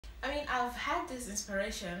I mean, I've had this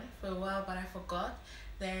inspiration for a while, but I forgot.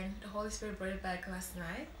 Then the Holy Spirit brought it back last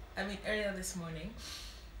night. I mean, earlier this morning.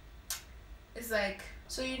 It's like,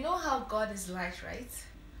 so you know how God is light, right?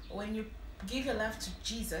 When you give your life to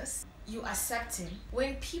Jesus, you accept Him.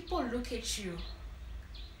 When people look at you,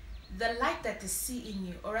 the light that they see in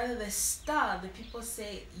you, or rather the star, the people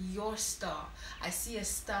say, your star. I see a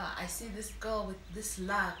star. I see this girl with this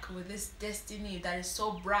luck, with this destiny that is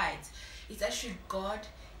so bright. It's actually God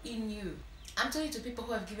in you. I'm talking to people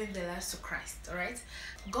who have given their lives to Christ, alright?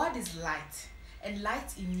 God is light, and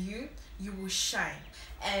light in you, you will shine.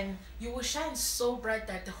 And you will shine so bright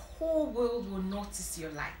that the whole world will notice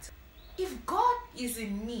your light. If God is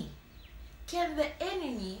in me, can the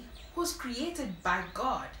enemy who's created by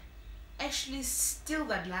God actually steal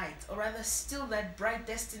that light, or rather steal that bright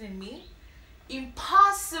destiny in me?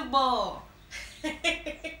 Impossible.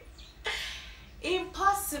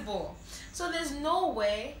 Impossible. So there's no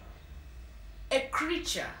way a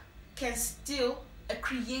creature can steal a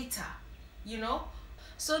creator, you know?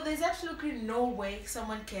 So there's absolutely no way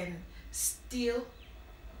someone can steal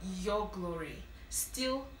your glory,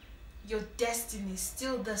 steal your destiny,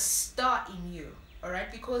 steal the star in you.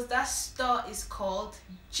 Alright, because that star is called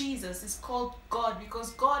Jesus, it's called God,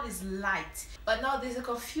 because God is light. But now there's a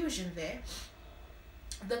confusion there.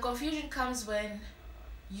 The confusion comes when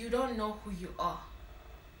you don't know who you are.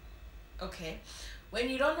 Okay, when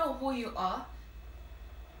you don't know who you are,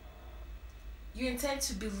 you intend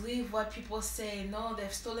to believe what people say. No,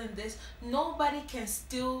 they've stolen this. Nobody can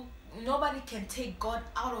steal, nobody can take God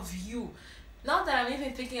out of you. Now that I'm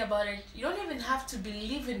even thinking about it, you don't even have to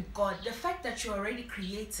believe in God. The fact that you're already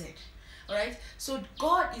created, alright? So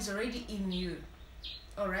God is already in you,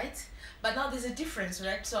 alright? But now there's a difference,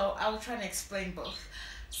 right? So I will try and explain both.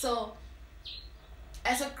 So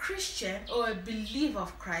as a Christian or a believer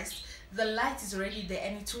of Christ, the light is already there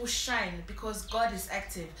and it will shine because God is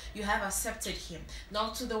active. You have accepted Him. Now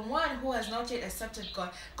to the one who has not yet accepted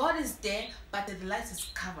God, God is there, but the light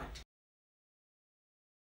is covered.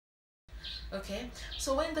 Okay,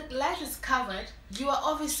 so when the light is covered, you are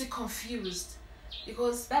obviously confused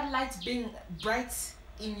because that light being bright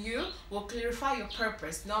in you will clarify your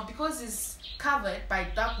purpose. Now because it's covered by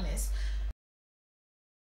darkness,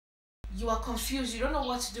 you are confused. You don't know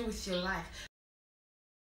what to do with your life.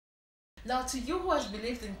 Now to you who has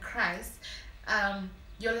believed in Christ,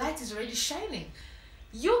 your light is already shining.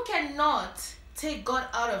 You cannot take God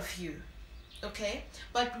out of you. Okay,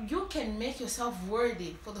 but you can make yourself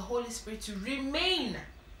worthy for the Holy Spirit to remain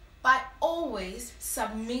by always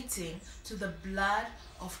submitting to the blood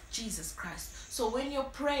of Jesus Christ. So when you're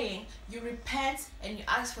praying, you repent and you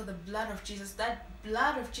ask for the blood of Jesus. That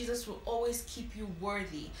blood of Jesus will always keep you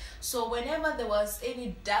worthy. So whenever there was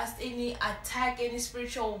any dust, any attack, any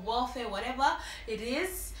spiritual warfare, whatever it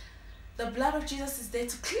is, the blood of Jesus is there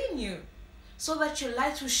to clean you, so that your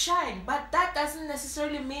light will shine. But that doesn't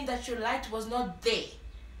necessarily mean that your light was not there.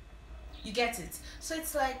 You get it? So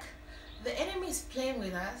it's like the enemy is playing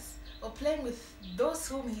with us, or playing with those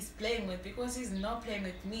whom he's playing with, because he's not playing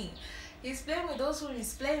with me. He's playing with those whom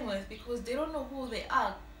he's playing with because they don't know who they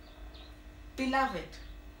are. Beloved,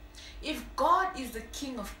 if God is the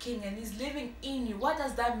King of Kings and He's living in you, what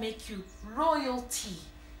does that make you? Royalty.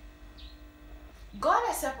 God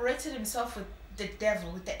has separated Himself with the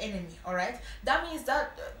devil, with the enemy, alright? That means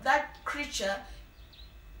that that creature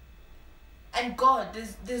and God,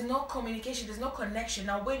 there's no communication, there's no connection.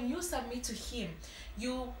 Now when you submit to Him,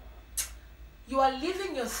 you are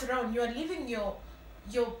leaving your throne, you are leaving your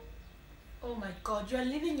oh my God, you are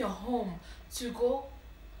leaving your home to go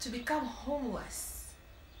to become homeless.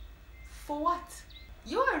 For what?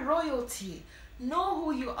 You are royalty. Know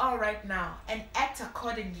who you are right now and act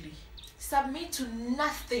accordingly. Submit to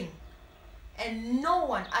nothing and no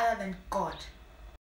one other than God.